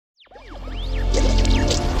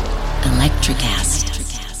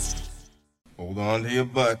Electrocast. Hold on to your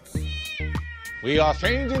butts. We are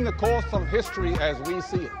changing the course of history as we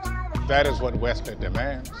see it. That is what Wesley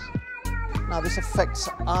demands. Now, this affects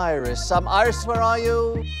Iris. Iris, where are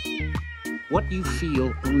you? What you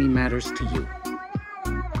feel only matters to you.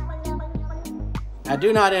 I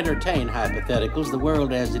do not entertain hypotheticals. The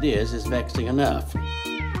world as it is vexing enough.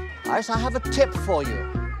 Iris, I have a tip for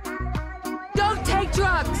you. Don't take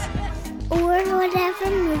drugs! Or Whatever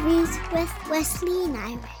Movies with Wesley and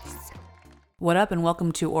Iris. What up and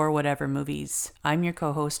welcome to Or Whatever Movies. I'm your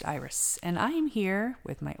co-host Iris, and I am here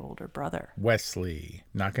with my older brother. Wesley.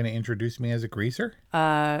 Not going to introduce me as a greaser?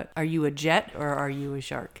 Are you a jet or are you a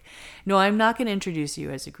shark? No, I'm not going to introduce you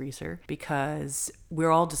as a greaser because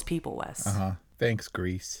we're all just people, Wes. Thanks,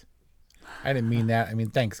 Grease. I didn't mean that. I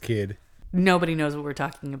mean, thanks, kid. Nobody knows what we're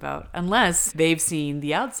talking about unless they've seen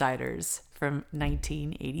The Outsiders from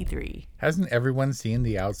 1983. Hasn't everyone seen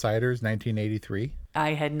The Outsiders 1983?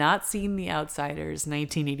 I had not seen The Outsiders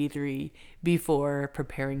 1983 before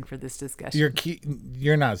preparing for this discussion.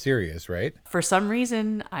 You're not serious, right? For some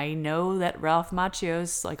reason, I know that Ralph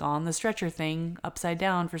Macchio's like on the stretcher thing upside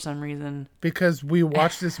down for some reason. Because we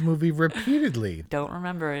watched this movie repeatedly. Don't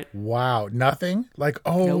remember it. Wow, nothing? Like,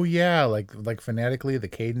 Nope. Yeah, like phonetically the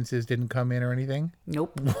cadences didn't come in or anything?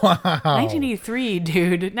 Nope. Wow. 1983,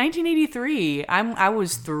 dude. 1983. I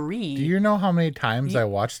was 3. Do you know how many times I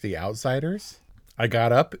watched The Outsiders? I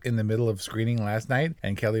got up in the middle of screening last night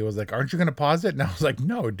and Kelly was like, aren't you going to pause it? And I was like,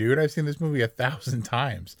 no, dude, I've seen this movie 1,000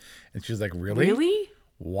 times. And she was like, really? Really?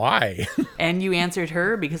 Why? And you answered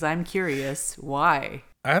her because I'm curious. Why?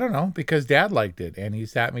 I don't know, because Dad liked it. And he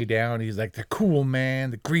sat me down. He's like, they're cool,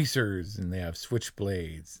 man. The greasers. And they have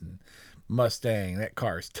switchblades and Mustang. That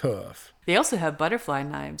car's tough. They also have butterfly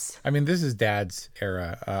knives. I mean, this is Dad's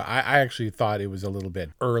era. I actually thought it was a little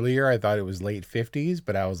bit earlier. I thought it was late 50s,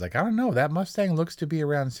 but I was like, I don't know. That Mustang looks to be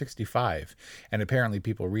around 65. And apparently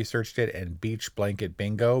people researched it, and Beach Blanket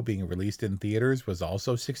Bingo being released in theaters was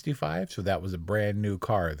also 65. So that was a brand new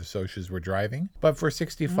car the Socs were driving. But for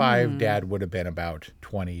 65, Dad would have been about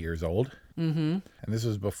 20 years old. Mm-hmm. And this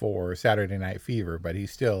was before Saturday Night Fever, but he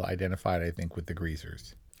still identified, I think, with the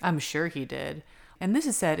greasers. I'm sure he did. And this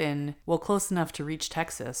is set in, well, close enough to reach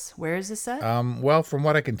Texas. Where is this set? Well, from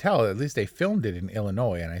what I can tell, at least they filmed it in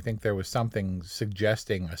Illinois. And I think there was something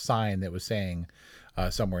suggesting a sign that was saying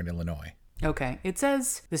somewhere in Illinois. Okay. It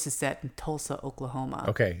says this is set in Tulsa, Oklahoma.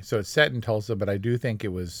 Okay. So it's set in Tulsa, but I do think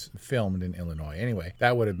it was filmed in Illinois. Anyway,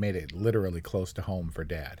 that would have made it literally close to home for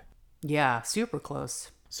Dad. Yeah, super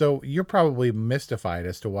close. So you're probably mystified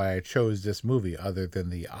as to why I chose this movie other than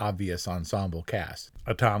the obvious ensemble cast.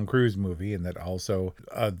 A Tom Cruise movie, and that also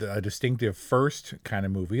a distinctive first kind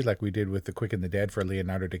of movie like we did with The Quick and the Dead for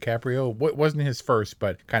Leonardo DiCaprio. What wasn't his first,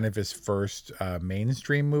 but kind of his first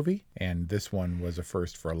mainstream movie. And this one was a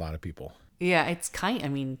first for a lot of people. Yeah, it's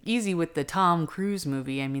easy with the Tom Cruise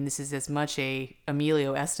movie. I mean, this is as much a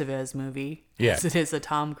Emilio Estevez movie as it is a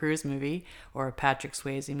Tom Cruise movie or a Patrick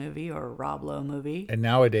Swayze movie or a Rob Lowe movie. And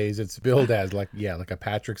nowadays it's billed as like a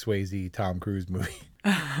Patrick Swayze, Tom Cruise movie.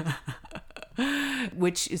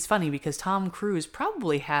 Which is funny because Tom Cruise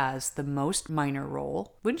probably has the most minor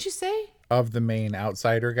role, wouldn't you say? Of the main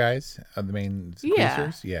outsider guys, of the main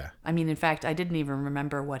greasers, yeah. I mean, in fact, I didn't even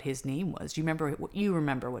remember what his name was. Do you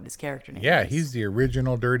remember what his character name was? Yeah, he's the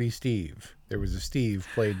original Dirty Steve. There was a Steve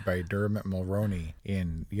played by Dermot Mulroney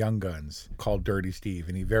in Young Guns called Dirty Steve,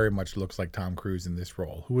 and he very much looks like Tom Cruise in this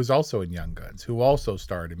role, who was also in Young Guns, who also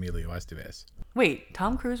starred Emilio Estevez. Wait,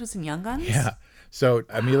 Tom Cruise was in Young Guns? Yeah. So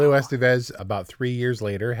Emilio Estevez, about 3 years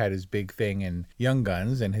later, had his big thing in Young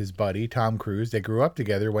Guns, and his buddy, Tom Cruise, they grew up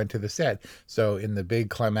together, went to the set. So in the big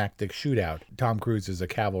climactic shootout, Tom Cruise is a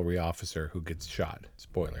cavalry officer who gets shot.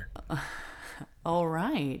 Spoiler. All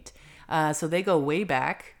right. So they go way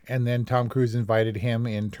back. And then Tom Cruise invited him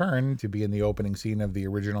in turn to be in the opening scene of the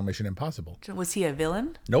original Mission Impossible. Was he a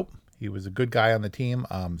villain? Nope. He was a good guy on the team.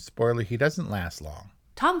 Spoiler, he doesn't last long.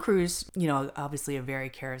 Tom Cruise, obviously a very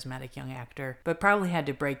charismatic young actor, but probably had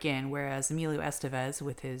to break in, whereas Emilio Estevez,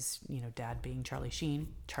 with his, dad being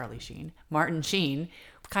Martin Sheen,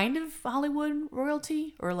 kind of Hollywood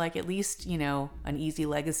royalty, or like at least, an easy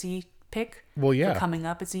legacy pick for coming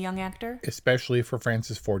up as a young actor. Especially for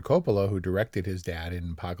Francis Ford Coppola, who directed his dad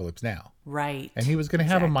in Apocalypse Now. Right. And he was going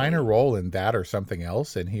to have a minor role in that or something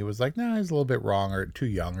else. And he was like, no, he's a little bit wrong or too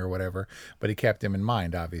young or whatever. But he kept him in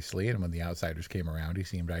mind, obviously. And when The Outsiders came around, he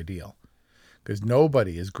seemed ideal. Because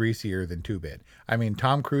nobody is greasier than Two-Bit. I mean,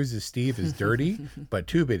 Tom Cruise's Steve is dirty, but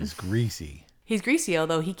Two-Bit is greasy. He's greasy,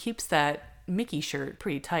 although he keeps that Mickey shirt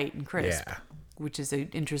pretty tight and crisp. Yeah. which is an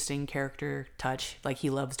interesting character touch. Like, he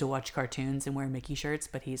loves to watch cartoons and wear Mickey shirts,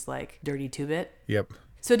 but he's like dirty 2-bit. Yep.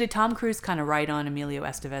 So did Tom Cruise kind of ride on Emilio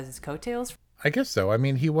Estevez's coattails? I guess so. I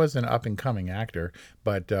mean, he was an up-and-coming actor,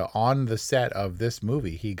 but on the set of this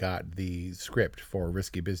movie, he got the script for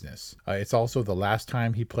Risky Business. It's also the last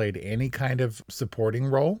time he played any kind of supporting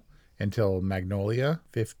role until Magnolia,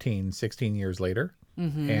 16 years later.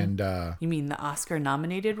 Mm-hmm. And you mean the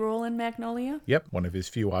Oscar-nominated role in Magnolia? Yep, one of his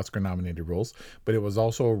few Oscar-nominated roles. But it was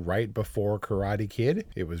also right before Karate Kid.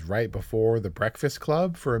 It was right before The Breakfast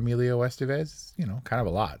Club for Emilio Estevez. You know, kind of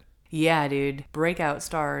a lot. Yeah, dude. Breakout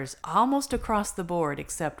stars almost across the board,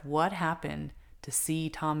 except what happened to C.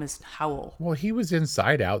 Thomas Howell? Well, he was in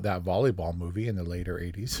Side Out, that volleyball movie in the later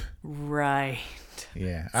 80s. Right.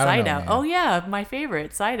 Yeah. Side Out. Man. Oh, yeah, my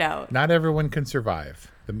favorite, Side Out. Not everyone can survive.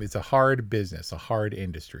 It's a hard business, a hard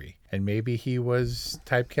industry. And maybe he was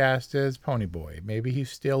typecast as Ponyboy. Maybe he's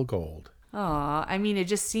still gold. Aw, I mean, it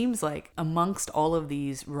just seems like amongst all of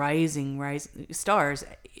these rising stars,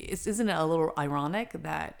 isn't it a little ironic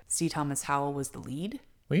that C. Thomas Howell was the lead?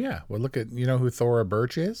 Well, yeah. Well, look at, you know who Thora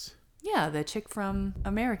Birch is? Yeah, the chick from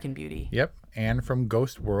American Beauty. Yep. And from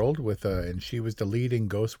Ghost World and she was the lead in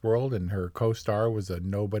Ghost World, and her co-star was a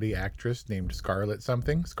nobody actress named Scarlett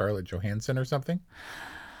Johansson or something.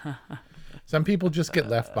 Some people just get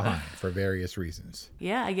left behind for various reasons.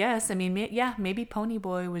 Yeah, I guess. I mean, maybe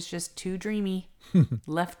Ponyboy was just too dreamy.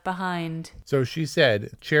 Left behind. So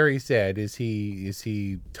Cherry said, is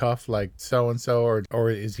he tough like so-and-so, or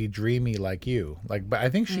is he dreamy like you? Like, but I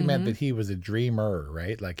think she meant that he was a dreamer,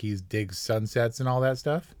 right? Like he digs sunsets and all that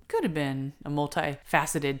stuff. Could have been a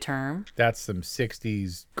multifaceted term. That's some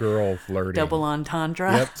 60s girl flirting. Double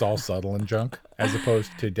entendre. Yep, it's all subtle and junk. As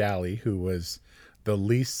opposed to Dally, who was the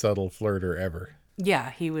least subtle flirter ever.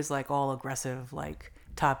 Yeah, he was like all aggressive, like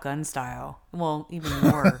Top Gun style. Well, even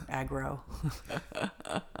more aggro.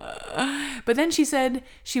 But then she said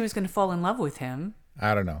she was going to fall in love with him.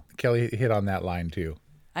 I don't know. Kelly hit on that line too.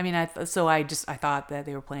 I mean, I thought that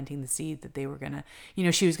they were planting the seed that they were going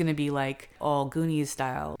to, she was going to be like all Goonies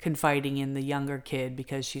style, confiding in the younger kid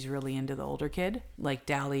because she's really into the older kid. Like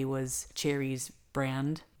Dally was Cherry's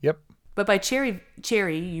brand. Yep. But by Cherry,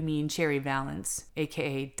 you mean Cherry Valance,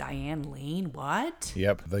 a.k.a. Diane Lane. What?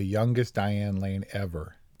 Yep, the youngest Diane Lane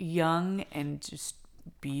ever. Young and just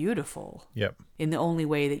beautiful. Yep. In the only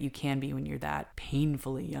way that you can be when you're that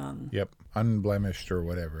painfully young. Yep, unblemished or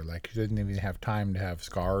whatever. Like, she didn't even have time to have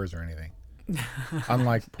scars or anything.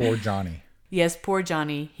 Unlike poor Johnny. Yes, poor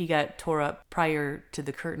Johnny. He got tore up prior to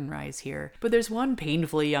the curtain rise here. But there's one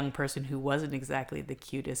painfully young person who wasn't exactly the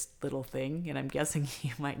cutest little thing, and I'm guessing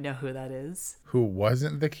you might know who that is. Who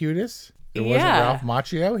wasn't the cutest? It wasn't Ralph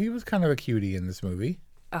Macchio? He was kind of a cutie in this movie.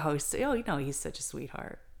 Oh, he's such a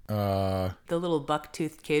sweetheart. The little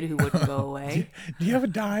buck-toothed kid who wouldn't go away. Do you have a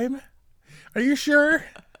dime? Are you sure?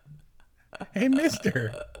 Hey,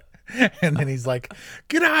 mister. And then he's like,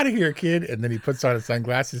 get out of here, kid. And then he puts on his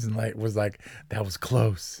sunglasses and was like, that was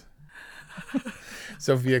close.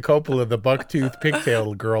 Sofia Coppola, the buck-toothed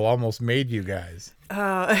pigtail girl, almost made you guys.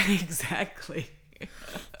 Exactly.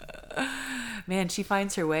 Man, she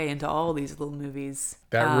finds her way into all these little movies.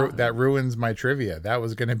 That ruins my trivia. That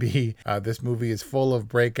was going to be, this movie is full of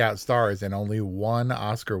breakout stars and only one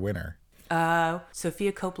Oscar winner.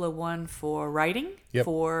 Sofia Coppola won for writing,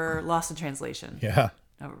 for Lost in Translation. Yeah.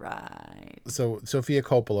 All right. So Sofia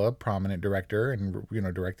Coppola, prominent director, and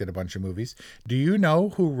directed a bunch of movies. Do you know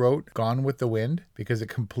who wrote Gone with the Wind? Because it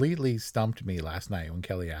completely stumped me last night when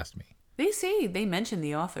Kelly asked me. They mentioned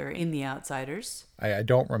the author in The Outsiders. I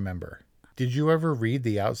don't remember. Did you ever read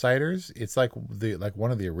The Outsiders? It's like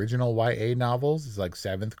one of the original YA novels. It's like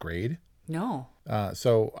 7th grade. No.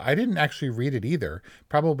 So I didn't actually read it either,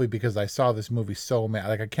 probably because I saw this movie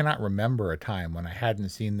I cannot remember a time when I hadn't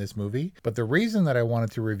seen this movie. But the reason that I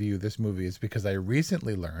wanted to review this movie is because I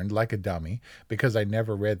recently learned, like a dummy, because I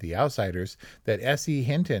never read The Outsiders, that S.E.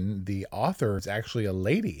 Hinton, the author, is actually a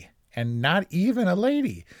lady. And not even a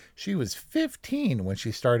lady. She was 15 when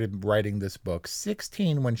she started writing this book,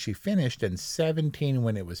 16 when she finished, and 17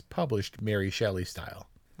 when it was published, Mary Shelley style.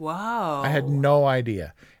 Wow. I had no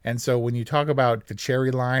idea. And so when you talk about the Cherry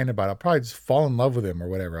line about I'll probably just fall in love with him or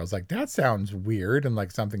whatever, I was like, that sounds weird and like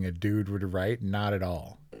something a dude would write. Not at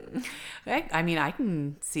all. I mean, I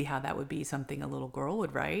can see how that would be something a little girl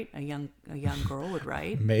would write. A young girl would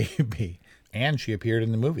write. Maybe. And she appeared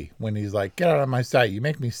in the movie when he's like, get out of my sight. You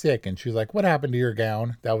make me sick. And she's like, what happened to your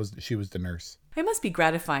gown? She was the nurse. It must be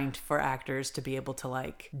gratifying for actors to be able to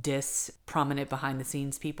like diss prominent behind the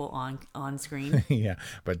scenes people on screen. Yeah,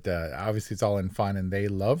 but obviously it's all in fun, and they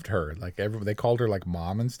loved her. Like they called her like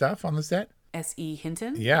mom and stuff on the set. S.E.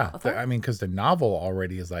 Hinton? Yeah, author? I mean, because the novel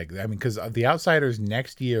already is like, I mean, because The Outsiders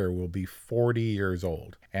next year will be 40 years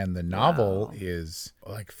old, and the novel is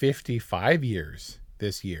like 55 years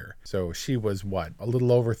this year. So she was what, a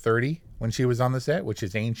little over 30 when she was on the set, which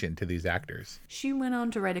is ancient to these actors. She went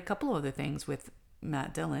on to write a couple other things with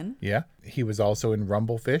Matt Dillon. Yeah, he was also in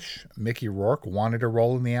Rumblefish. Mickey Rourke wanted a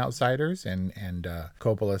role in The Outsiders, and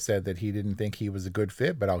Coppola said that he didn't think he was a good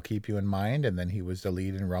fit, but I'll keep you in mind. And then he was the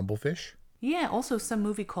lead in Rumblefish. Yeah, also some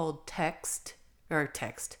movie called Tex.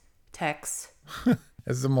 That's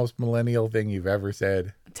the most millennial thing you've ever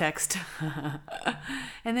said. Text.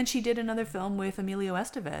 And then she did another film with Emilio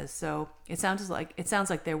Estevez. So it sounds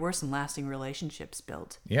like there were some lasting relationships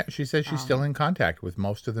built. Yeah, she says she's still in contact with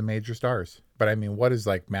most of the major stars. But I mean, what does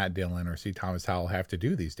like Matt Dillon or C. Thomas Howell have to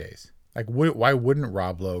do these days? Like, why wouldn't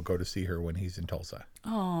Rob Lowe go to see her when he's in Tulsa?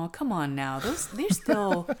 Oh, come on now. They're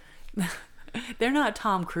still... They're not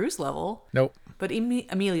Tom Cruise level. Nope. But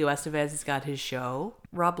Emilio Estevez has got his show.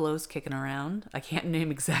 Rob Lowe's kicking around. I can't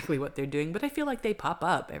name exactly what they're doing, but I feel like they pop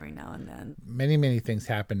up every now and then. Many, many things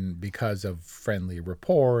happen because of friendly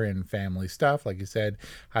rapport and family stuff. Like you said,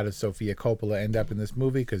 how does Sofia Coppola end up in this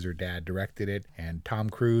movie? Because her dad directed it. And Tom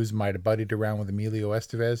Cruise might have buddied around with Emilio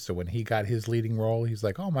Estevez. So when he got his leading role, he's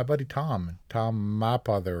like, oh, my buddy Tom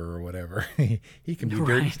Mapother or whatever. He can be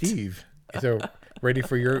Dirty Steve. So ready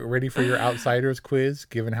for your Outsiders quiz,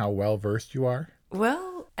 given how well versed you are?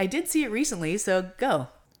 Well, I did see it recently, so go.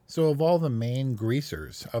 So of all the main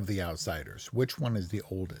greasers of The Outsiders, which one is the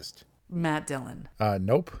oldest? Matt Dillon.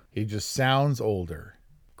 Nope. He just sounds older.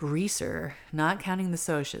 Greaser, not counting the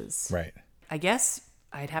Socs. Right. I guess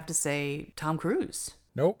I'd have to say Tom Cruise.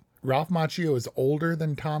 Nope. Ralph Macchio is older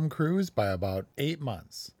than Tom Cruise by about 8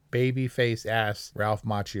 months. Babyface ass Ralph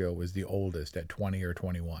Macchio was the oldest at 20 or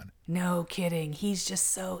 21. No kidding. He's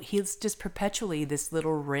just perpetually this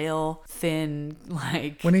little rail thin,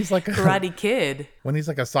 like, when he's like a Karate Kid. When he's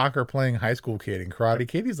like a soccer playing high school kid in Karate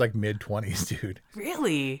Kid, he's like mid-20s, dude.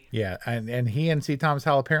 Really? Yeah, and he and C. Thomas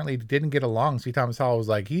Howell apparently didn't get along. C. Thomas Howell was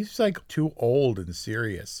like, he's like too old and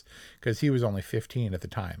serious, because he was only 15 at the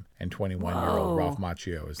time, and 21-year-old Ralph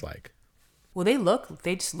Macchio is like... Well, they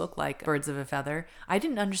just look like birds of a feather. I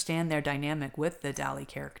didn't understand their dynamic with the Dally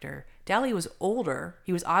character. Dally was older.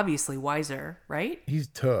 He was obviously wiser, right? He's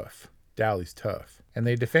tough. Dally's tough. And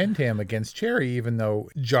they defend him against Cherry, even though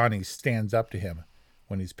Johnny stands up to him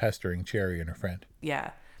when he's pestering Cherry and her friend.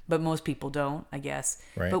 Yeah, but most people don't, I guess.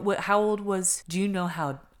 Right. But do you know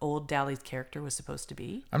how old Dally's character was supposed to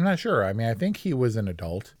be? I'm not sure. I mean, I think he was an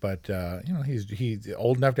adult, but he's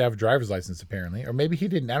old enough to have a driver's license apparently, or maybe he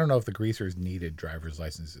didn't. I don't know if the greasers needed driver's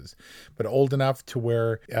licenses, but old enough to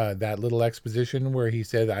where that little exposition where he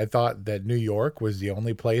said, "I thought that New York was the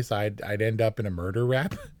only place I'd end up in a murder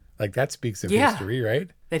rap." Like, that speaks of history, right?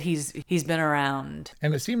 That he's been around.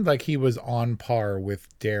 And it seemed like he was on par with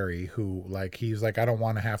Derry, who he's like, I don't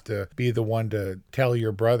want to have to be the one to tell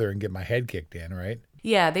your brother and get my head kicked in, right?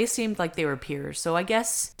 Yeah, they seemed like they were peers. So I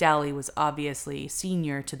guess Dally was obviously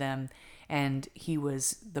senior to them, and he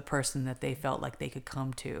was the person that they felt like they could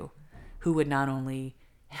come to, who would not only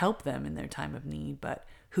help them in their time of need, but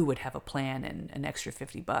who would have a plan and an extra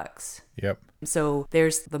 $50. Yep. So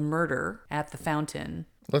there's the murder at the fountain.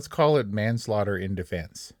 Let's call it manslaughter in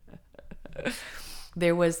defense.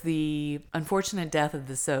 There was the unfortunate death of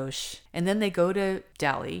the Soc, and then they go to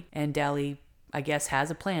Dally, and Dally, I guess, has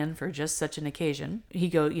a plan for just such an occasion. He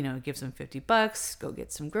gives them $50, go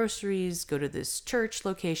get some groceries, go to this church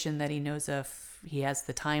location that he knows of. He has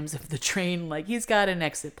the times of the train, like he's got an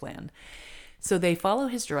exit plan. So they follow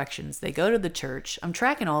his directions. They go to the church. I'm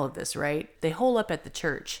tracking all of this, right? They hole up at the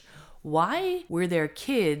church. Why were there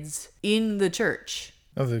kids in the church?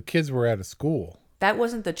 Oh, the kids were at a school. That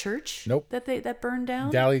wasn't the church? Nope. That burned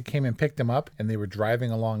down? Dally came and picked them up, and they were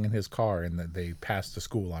driving along in his car, and they passed the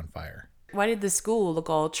school on fire. Why did the school look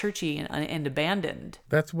all churchy and abandoned?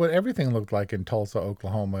 That's what everything looked like in Tulsa,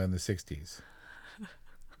 Oklahoma in the 60s.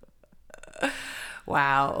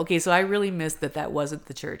 Wow. Okay, so I really missed that wasn't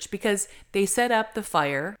the church, because they set up the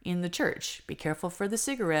fire in the church. Be careful for the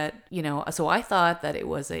cigarette. So I thought that it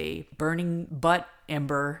was a burning butt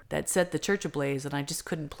ember that set the church ablaze, and I just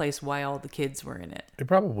couldn't place why all the kids were in it. It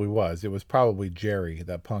probably was. It was probably Jerry,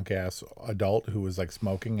 that punk-ass adult who was like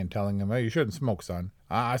smoking and telling him, "Hey, you shouldn't smoke, son.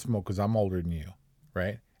 I smoke because I'm older than you,"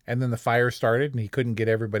 right? And then the fire started, and he couldn't get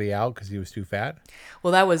everybody out because he was too fat.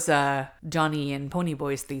 Well, that was Johnny and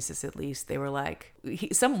Ponyboy's thesis, at least. They were like,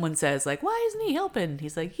 someone says, like, why isn't he helping?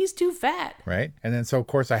 He's like, he's too fat. Right? And then, so, of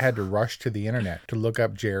course, I had to rush to the internet to look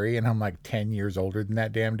up Jerry, and I'm like 10 years older than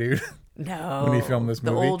that damn dude. No. When he filmed this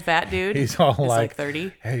movie. The old fat dude? He's all like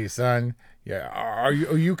 30. "Hey, son, Yeah, are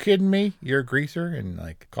you kidding me? You're a greaser, and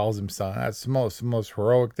like calls him son. That's the most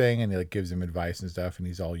heroic thing, and he like gives him advice and stuff, and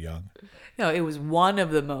he's all young. No, it was one of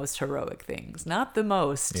the most heroic things, not the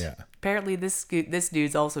most. Yeah. Apparently, this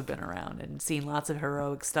dude's also been around and seen lots of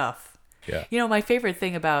heroic stuff. Yeah. You know, my favorite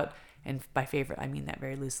thing about, and by favorite I mean that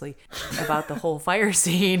very loosely, about the whole fire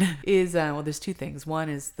scene is well, there's two things. One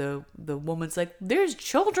is the woman's like, "There's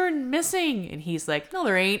children missing," and he's like, "No,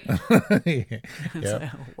 there ain't."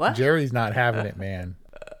 Yeah. What? Jerry's not having it, man.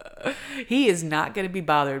 He is not going to be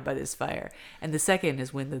bothered by this fire. And the second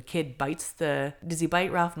is when the kid bites does he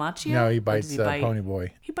bite Ralph Macchio? No, he Or bites does he bite- Pony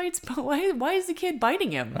Boy. He bites. Why is the kid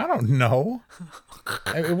biting him? I don't know.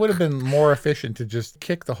 It would have been more efficient to just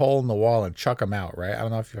kick the hole in the wall and chuck him out, right? I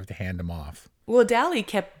don't know if you have to hand him off. Well, Dally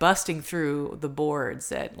kept busting through the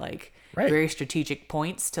boards at like Right. very strategic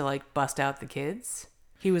points to like bust out the kids.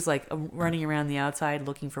 He was like running around the outside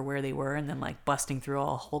looking for where they were and then like busting through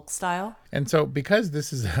all Hulk style. And so because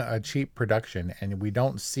this is a cheap production and we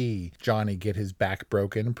don't see Johnny get his back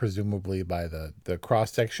broken, presumably by the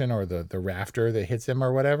cross section or the rafter that hits him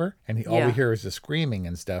or whatever, and all we hear is the screaming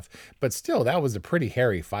and stuff, but still that was a pretty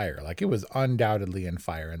hairy fire. Like it was undoubtedly in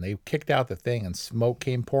fire, and they kicked out the thing and smoke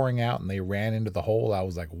came pouring out and they ran into the hole. I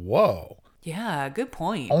was like, whoa. Yeah, good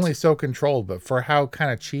point. Only so controlled, but for how kind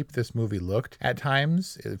of cheap this movie looked at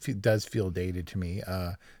times, it does feel dated to me.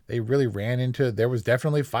 They really ran into, there was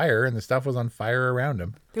definitely fire and the stuff was on fire around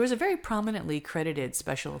them. There was a very prominently credited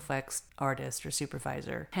special effects artist or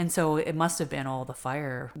supervisor. And so it must have been all the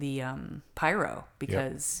fire, the pyro,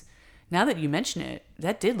 because now that you mention it,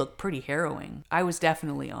 that did look pretty harrowing. I was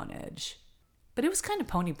definitely on edge. But it was kind of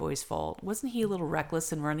Ponyboy's fault. Wasn't he a little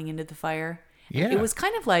reckless in running into the fire? Yeah. It was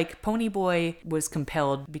kind of like Ponyboy was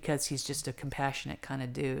compelled because he's just a compassionate kind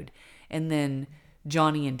of dude. And then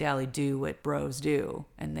Johnny and Dally do what bros do,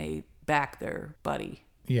 and they back their buddy.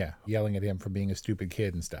 Yeah, yelling at him for being a stupid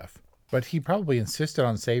kid and stuff. But he probably insisted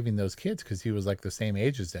on saving those kids because he was like the same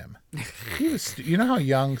age as them. He was, you know how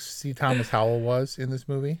young C. Thomas Howell was in this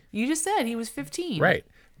movie? You just said he was 15. Right.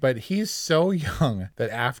 But he's so young that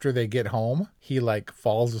after they get home, he like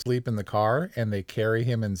falls asleep in the car and they carry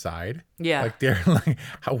him inside. Yeah. Like they're like,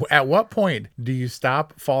 at what point do you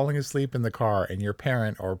stop falling asleep in the car and your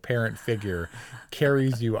parent or parent figure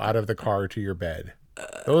carries you out of the car to your bed?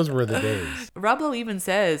 Those were the days. Rob Lowe even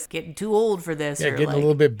says, getting too old for this. Yeah, or getting like, a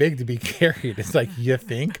little bit big to be carried. It's like, you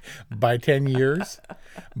think by 10 years?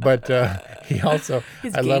 But he also...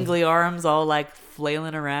 his gangly arms all like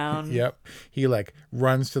flailing around. Yep. He like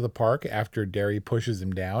runs to the park after Derry pushes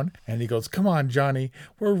him down and he goes, "Come on, Johnny,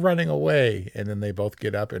 we're running away." And then they both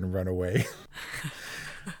get up and run away.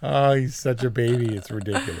 Oh, he's such a baby. It's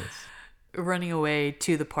ridiculous. Running away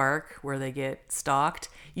to the park where they get stalked.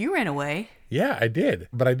 You ran away. Yeah, I did.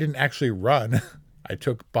 But I didn't actually run. I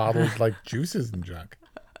took bottled like juices and junk.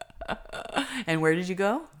 And where did you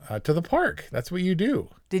go? To the park. That's what you do.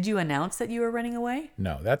 Did you announce that you were running away?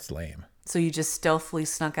 No, that's lame. So you just stealthily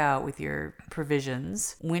snuck out with your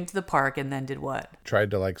provisions, went to the park, and then did what?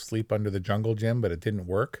 Tried to like sleep under the jungle gym, but it didn't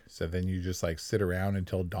work. So then you just like sit around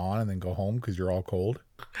until dawn and then go home because you're all cold.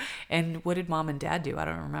 And what did mom and dad do? I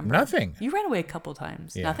don't remember. Nothing. You ran away a couple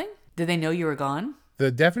times. Yeah. Nothing? Did they know you were gone?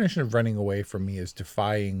 The definition of running away for me is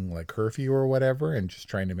defying like curfew or whatever and just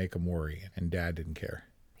trying to make them worry. And dad didn't care.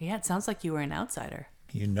 Yeah, it sounds like you were an outsider.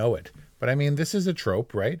 You know it. But I mean, this is a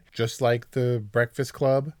trope, right? Just like the Breakfast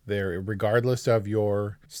Club, they're regardless of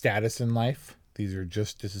your status in life. These are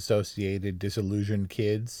just disassociated, disillusioned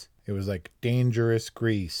kids. It was like Dangerous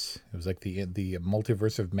Grease. It was like the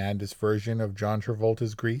Multiverse of Madness version of John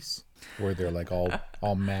Travolta's Grease, where they're like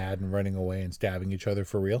all mad and running away and stabbing each other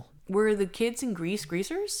for real. Were the kids in Grease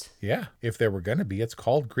greasers? Yeah, if there were gonna be, it's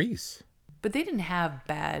called Grease. But they didn't have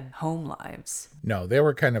bad home lives. No, they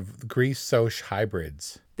were kind of Grease-Soch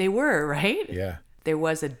hybrids. They were, right? Yeah. There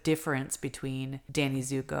was a difference between Danny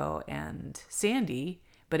Zuko and Sandy,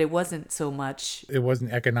 but it wasn't so much... It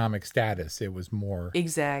wasn't economic status. It was more...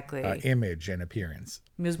 Exactly. Image and appearance.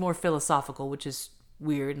 It was more philosophical, which is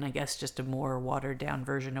weird, and I guess just a more watered-down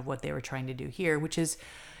version of what they were trying to do here, which is...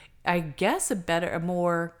 I guess a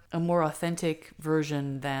more authentic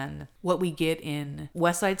version than what we get in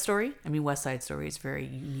West Side Story. I mean, West Side Story is very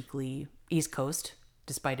uniquely East Coast,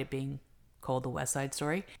 despite it being called the West Side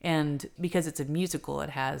Story. And because it's a musical,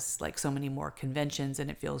 it has like so many more conventions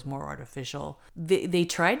and it feels more artificial. They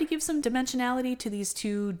tried to give some dimensionality to these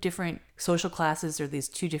two different social classes or these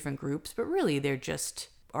two different groups, but really they're just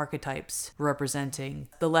archetypes representing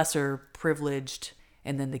the lesser privileged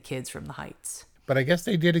and then the kids from the heights. But I guess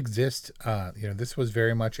they did exist. This was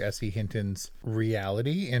very much S.E. Hinton's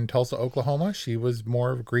reality in Tulsa, Oklahoma. She was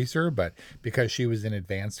more of a greaser, but because she was in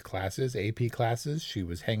advanced classes, AP classes, she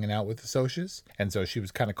was hanging out with the socias. And so she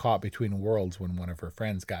was kind of caught between worlds when one of her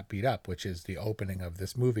friends got beat up, which is the opening of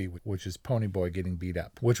this movie, which is Ponyboy getting beat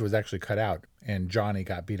up, which was actually cut out. And Johnny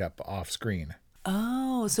got beat up off screen.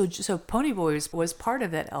 Oh, so Ponyboy was part of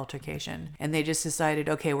that altercation, and they just decided,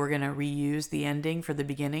 okay, we're going to reuse the ending for the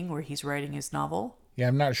beginning where he's writing his novel? Yeah,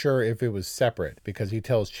 I'm not sure if it was separate, because he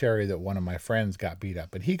tells Cherry that one of my friends got beat up,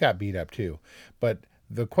 but he got beat up too. But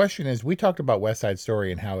the question is, we talked about West Side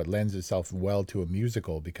Story and how it lends itself well to a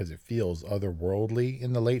musical because it feels otherworldly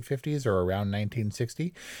in the late 50s or around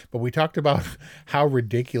 1960. But we talked about how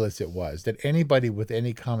ridiculous it was that anybody with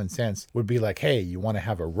any common sense would be like, hey, you want to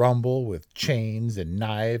have a rumble with chains and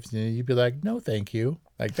knives? And you'd be like, no, thank you.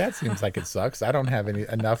 Like, that seems like it sucks. I don't have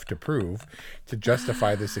enough to prove to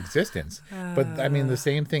justify this existence. But I mean, the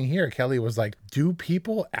same thing here. Kelly was like, do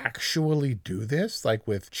people actually do this? Like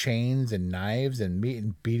with chains and knives and meet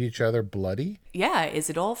and beat each other bloody? Yeah.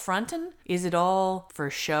 Is it all frontin'? Is it all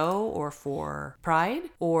for show or for pride?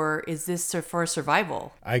 Or is this for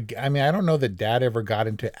survival? I mean, I don't know that Dad ever got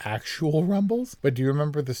into actual rumbles, but do you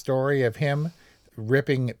remember the story of him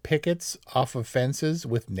ripping pickets off of fences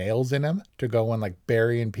with nails in them to go and like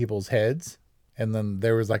bury in people's heads? And then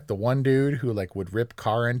there was like the one dude who like would rip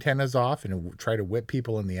car antennas off and try to whip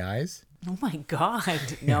people in the eyes. Oh my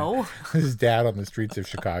God, no. His dad on the streets of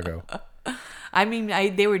Chicago. I mean,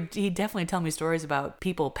 he'd definitely tell me stories about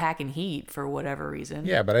people packing heat for whatever reason.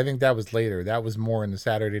 Yeah, but I think that was later. That was more in the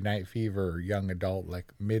Saturday Night Fever, young adult,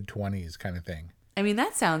 like mid-20s kind of thing. I mean,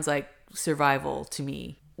 that sounds like survival to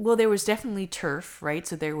me. Well, there was definitely turf, right?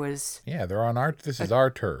 So there was... Yeah, they're on this is our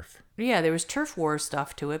turf. Yeah, there was turf war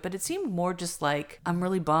stuff to it, but it seemed more just like, I'm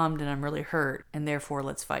really bummed and I'm really hurt, and therefore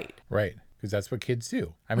let's fight. Right, because that's what kids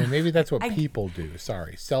do. I mean, maybe that's what people do.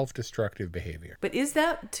 Sorry, self-destructive behavior. But is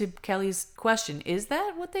that, to Kelly's question, is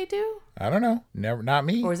that what they do? I don't know. Never, not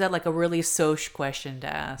me. Or is that like a really soch question to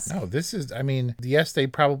ask? No, this is, I mean, yes, they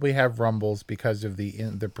probably have rumbles because of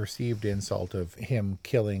the perceived insult of him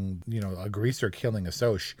killing, a greaser killing a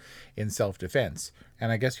soch in self-defense.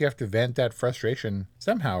 And I guess you have to vent that frustration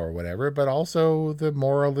somehow or whatever. But also the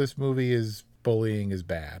moral of this movie is bullying is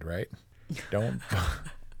bad, right? Don't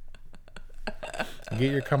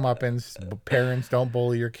get your comeuppance. Parents, don't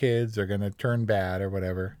bully your kids. They're going to turn bad or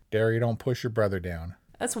whatever. Derry, don't push your brother down.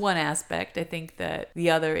 That's one aspect. I think that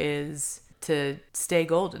the other is to stay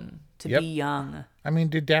golden, to be young. I mean,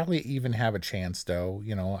 did Dally even have a chance, though?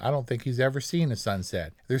 I don't think he's ever seen a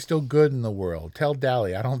sunset. There's still good in the world. Tell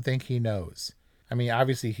Dally, I don't think he knows. I mean,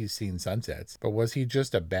 obviously he's seen sunsets, but was he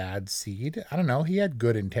just a bad seed? I don't know. He had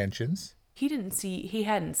good intentions. He hadn't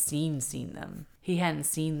seen them. He hadn't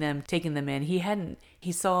seen them, taken them in.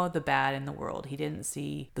 He saw the bad in the world. He didn't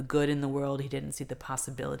see the good in the world. He didn't see the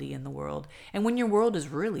possibility in the world. And when your world is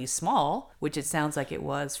really small, which it sounds like it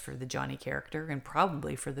was for the Johnny character and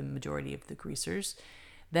probably for the majority of the greasers,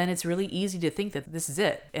 then it's really easy to think that this is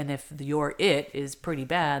it. And if your it is pretty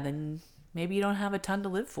bad, then maybe you don't have a ton to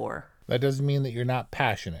live for. That doesn't mean that you're not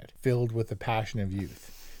passionate, filled with the passion of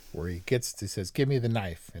youth. Where he says, give me the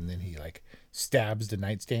knife. And then he like stabs the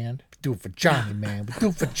nightstand. Do it for Johnny, man. Do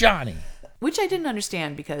it for Johnny. Which I didn't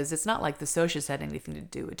understand because it's not like the Socias had anything to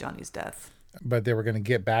do with Johnny's death. But they were going to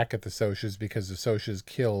get back at the Socias because the Socias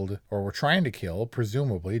killed, or were trying to kill,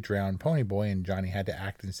 presumably drowned Ponyboy, and Johnny had to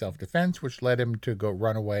act in self-defense, which led him to go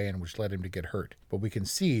run away and which led him to get hurt. But we can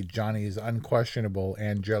see Johnny's unquestionable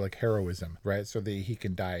angelic heroism, right? So that he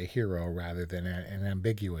can die a hero rather than an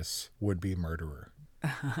ambiguous would-be murderer.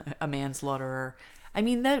 A manslaughterer. I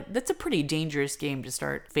mean, that's a pretty dangerous game to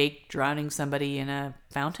start fake drowning somebody in a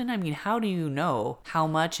fountain. I mean, how do you know how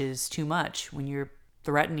much is too much when you're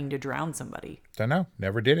threatening to drown somebody? Don't know.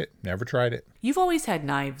 Never did it. Never tried it. You've always had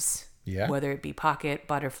knives. Yeah. Whether it be pocket,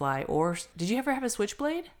 butterfly, or... Did you ever have a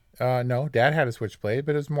switchblade? No. Dad had a switchblade,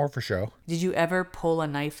 but it was more for show. Did you ever pull a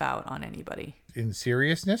knife out on anybody? In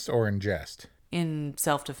seriousness or in jest? In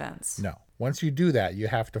self-defense. No. Once you do that, you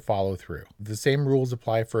have to follow through. The same rules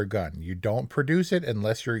apply for a gun. You don't produce it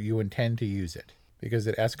unless you intend to use it, because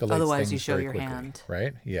it escalates. Otherwise, things you show very your quickly, hand.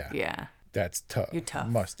 right? Yeah. Yeah. That's tough. You're tough.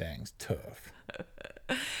 Mustang's tough.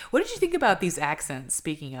 What did you think about these accents,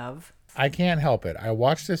 speaking of? I can't help it. I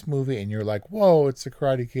watched this movie and you're like, whoa, it's the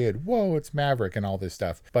Karate Kid. Whoa, it's Maverick and all this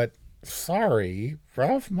stuff. But sorry,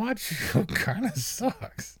 Ralph Macchio kind of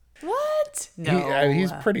sucks. What? No.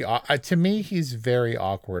 He's pretty... to me, he's very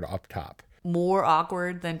awkward up top. more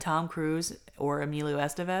awkward than Tom Cruise or Emilio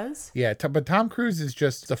Estevez. Yeah, but Tom Cruise is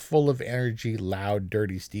just the full of energy, loud,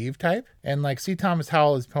 dirty Steve type. And like C. Thomas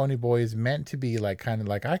Howell as Ponyboy is meant to be like kind of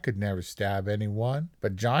like, I could never stab anyone.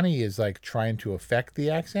 But Johnny is like trying to affect the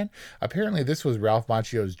accent. Apparently this was Ralph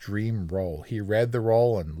Macchio's dream role. He read the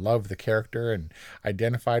role and loved the character and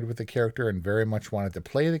identified with the character and very much wanted to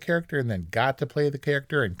play the character, and then got to play the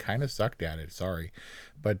character and kind of sucked at it. Sorry.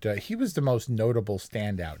 But he was the most notable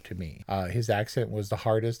standout to me. His accent was the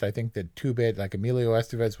hardest. I think that Two-Bit, like Emilio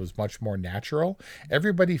Estevez, was much more natural.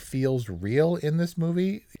 Everybody feels real in this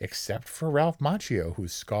movie, except for Ralph Macchio,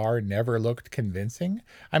 whose Scar never looked convincing.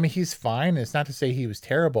 I mean, he's fine. It's not to say he was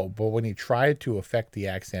terrible, but when he tried to affect the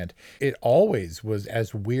accent, it always was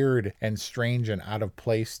as weird and strange and out of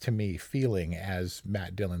place to me feeling as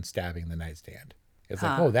Matt Dillon stabbing the nightstand. It's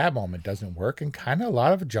like, oh, that moment doesn't work. And kind of a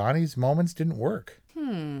lot of Johnny's moments didn't work.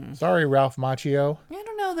 Sorry, Ralph Macchio. I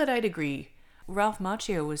don't know that I'd agree. Ralph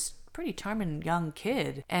Macchio was a pretty charming young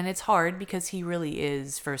kid. And it's hard because he really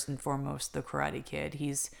is, first and foremost, the Karate Kid.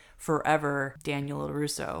 He's forever Daniel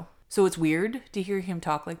LaRusso. So it's weird to hear him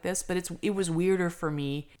talk like this, but it was weirder for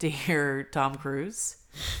me to hear Tom Cruise.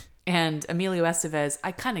 And Emilio Estevez,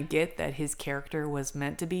 I kind of get that his character was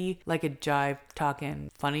meant to be like a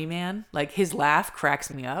jive-talking funny man. Like, his laugh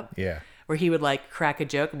cracks me up. Yeah. Where he would, like, crack a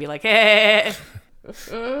joke and be like, hey.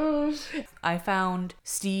 I found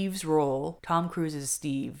Steve's role, Tom Cruise's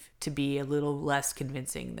Steve, to be a little less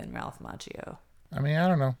convincing than Ralph Macchio. I mean, I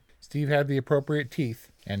don't know. Steve had the appropriate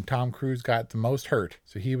teeth, and Tom Cruise got the most hurt,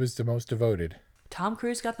 so he was the most devoted. Tom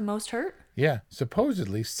Cruise got the most hurt? Yeah,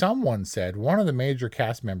 supposedly someone said, one of the major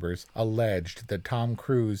cast members alleged that Tom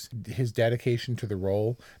Cruise, his dedication to the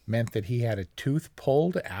role meant that he had a tooth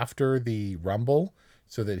pulled after the Rumble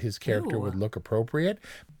so that his character would look appropriate.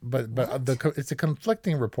 But it's a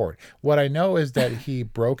conflicting report. What I know is that he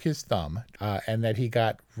broke his thumb and that he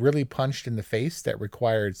got really punched in the face that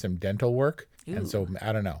required some dental work. Ew. And so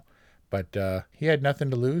I don't know. But he had nothing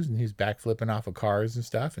to lose, and he's backflipping off of cars and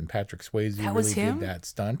stuff. And Patrick Swayze really did that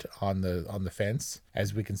stunt on the fence.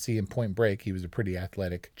 As we can see in Point Break, he was a pretty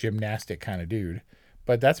athletic, gymnastic kind of dude.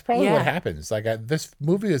 But that's probably what happens. Like, this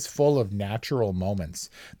movie is full of natural moments.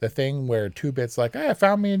 The thing where Two-Bit's like, I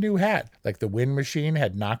found me a new hat. Like, the wind machine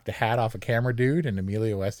had knocked the hat off a camera dude, and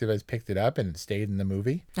Emilio Estevez picked it up, and it stayed in the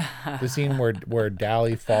movie. The scene where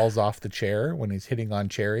Dally falls off the chair when he's hitting on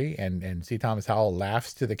Cherry, and C. Thomas Howell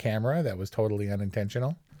laughs to the camera. That was totally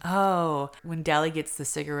unintentional. Oh, when Dally gets the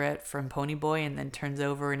cigarette from Ponyboy and then turns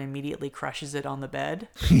over and immediately crushes it on the bed.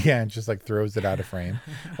 Yeah, and just like throws it out of frame.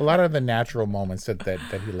 A lot of the natural moments that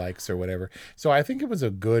he likes or whatever. So I think it was a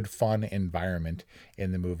good, fun environment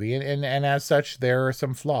in the movie. And as such, there are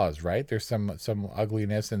some flaws, right? There's some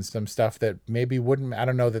ugliness and some stuff that maybe wouldn't, I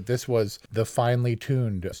don't know that this was the finely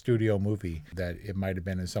tuned studio movie that it might have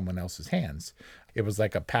been in someone else's hands. It was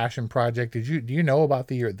like a passion project. Do you know about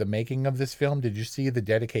the making of this film? Did you see the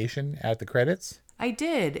dedication at the credits? I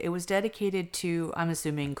did. It was dedicated to, I'm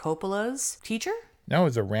assuming, Coppola's teacher? No,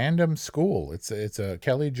 it's a random school. It's a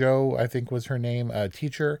Kelly Jo, I think was her name, a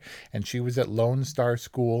teacher, and she was at Lone Star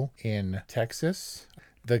School in Texas.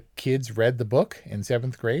 The kids read the book in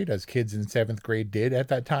 7th grade, as kids in 7th grade did at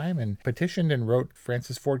that time, and petitioned and wrote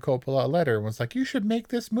Francis Ford Coppola a letter and was like, you should make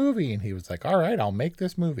this movie. And he was like, all right, I'll make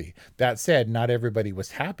this movie. That said, not everybody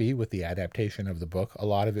was happy with the adaptation of the book. A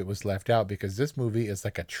lot of it was left out because this movie is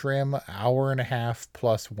like a trim hour and a half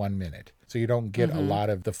plus 1 minute. So you don't get a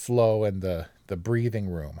lot of the flow and the breathing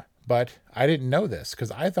room. But I didn't know this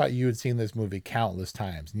because I thought you had seen this movie countless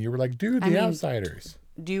times. And you were like, dude, Outsiders.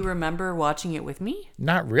 Do you remember watching it with me?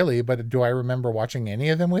 Not really, but do I remember watching any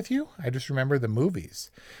of them with you? I just remember the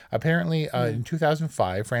movies. Apparently, in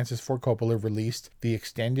 2005, Francis Ford Coppola released the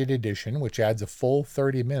extended edition, which adds a full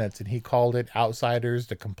 30 minutes, and he called it Outsiders,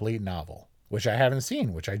 the Complete Novel, which I haven't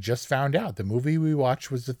seen, which I just found out. The movie we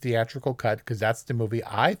watched was the theatrical cut because that's the movie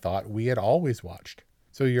I thought we had always watched.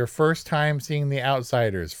 So your first time seeing The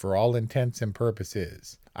Outsiders for all intents and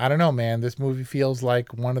purposes. I don't know, man. This movie feels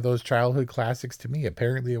like one of those childhood classics to me.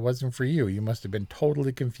 Apparently it wasn't for you. You must have been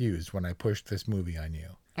totally confused when I pushed this movie on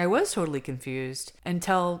you. I was totally confused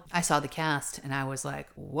until I saw the cast and I was like,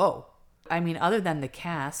 whoa. I mean, other than the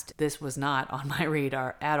cast, this was not on my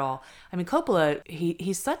radar at all. I mean, Coppola,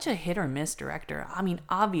 he's such a hit or miss director. I mean,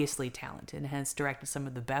 obviously talented and has directed some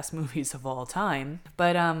of the best movies of all time,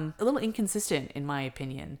 but a little inconsistent in my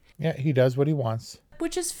opinion. Yeah, he does what he wants.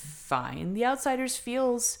 Which is fine. The Outsiders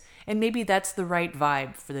feels, and maybe that's the right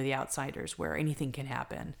vibe for The Outsiders, where anything can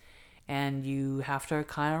happen and you have to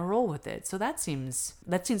kind of roll with it. So that seems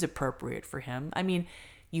appropriate for him. I mean,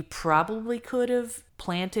 you probably could have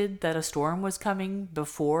planted that a storm was coming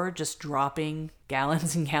before just dropping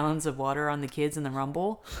gallons and gallons of water on the kids in the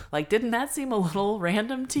Rumble? Like, didn't that seem a little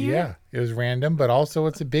random to you? Yeah, it was random, but also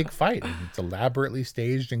it's a big fight. It's elaborately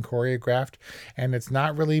staged and choreographed, and it's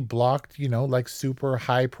not really blocked, like super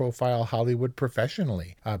high profile Hollywood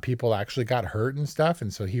professionally. People actually got hurt and stuff,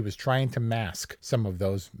 and so he was trying to mask some of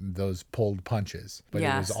those pulled punches. But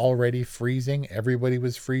It was already freezing. Everybody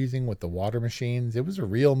was freezing with the water machines. It was a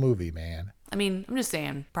real movie, man. I mean, I'm just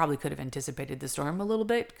saying, probably could have anticipated the storm a little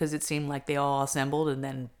bit, because it seemed like they all assembled and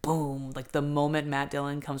then boom, like the moment Matt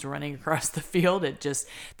Dillon comes running across the field,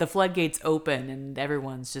 the floodgates open and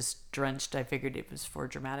everyone's just drenched. I figured it was for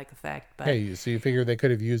dramatic effect. But hey, so you figure they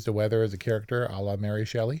could have used the weather as a character a la Mary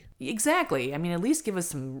Shelley? Exactly. I mean, at least give us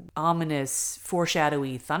some ominous,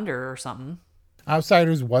 foreshadowy thunder or something.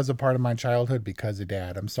 Outsiders was a part of my childhood because of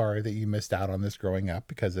Dad. I'm sorry that you missed out on this growing up,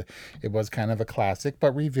 because it was kind of a classic,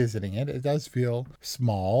 but revisiting it does feel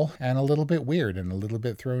small and a little bit weird and a little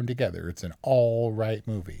bit thrown together. It's an all right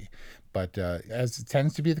movie. But as it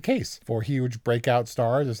tends to be the case for huge breakout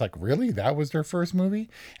stars, it's like, really? That was their first movie?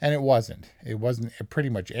 And it wasn't. It wasn't pretty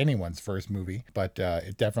much anyone's first movie, but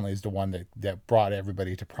it definitely is the one that brought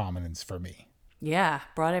everybody to prominence for me. Yeah,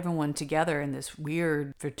 brought everyone together in this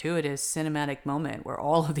weird, fortuitous cinematic moment where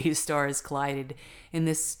all of these stars collided in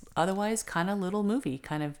this otherwise kind of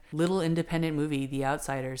little independent movie, The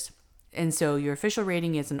Outsiders. And so your official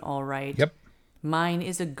rating is an all right. Yep. Mine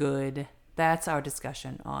is a good. That's our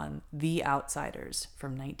discussion on The Outsiders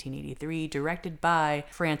from 1983, directed by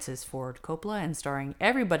Francis Ford Coppola and starring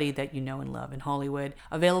everybody that you know and love in Hollywood.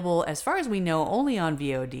 Available, as far as we know, only on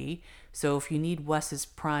VOD. So if you need Wes's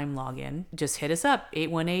Prime login, just hit us up,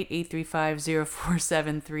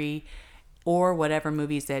 818-835-0473 or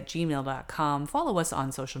whatevermovies@gmail.com. Follow us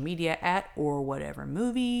on social media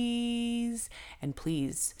 @orwhatevermovies. And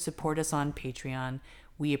please support us on Patreon.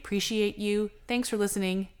 We appreciate you. Thanks for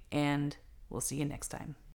listening, and we'll see you next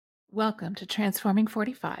time. Welcome to Transforming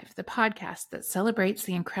 45, the podcast that celebrates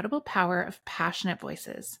the incredible power of passionate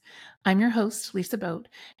voices. I'm your host, Lisa Boat.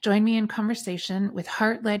 Join me in conversation with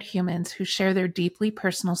heart-led humans who share their deeply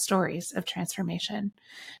personal stories of transformation.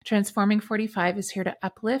 Transforming 45 is here to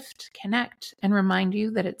uplift, connect, and remind you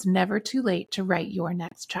that it's never too late to write your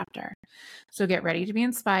next chapter. So get ready to be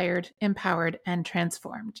inspired, empowered, and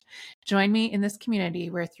transformed. Join me in this community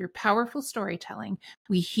where through powerful storytelling,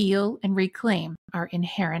 we heal and reclaim our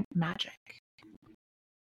inherent magic.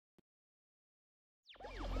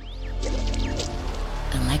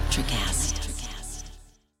 Electricast.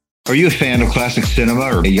 Are you a fan of classic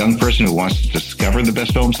cinema or a young person who wants to discover the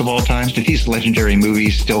best films of all time? Do these legendary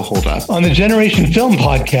movies still hold up? On the Generation Film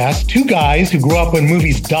Podcast, two guys who grew up when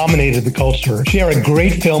movies dominated the culture share a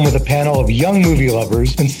great film with a panel of young movie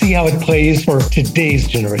lovers and see how it plays for today's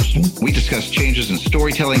generation. We discuss changes in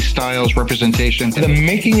storytelling styles, representation, the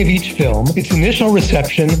making of each film, its initial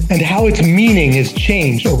reception, and how its meaning has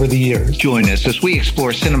changed over the years. Join us as we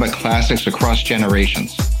explore cinema classics across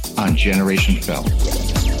generations on Generation Film.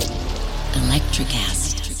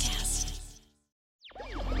 Electricast.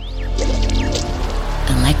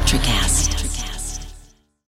 Electricast.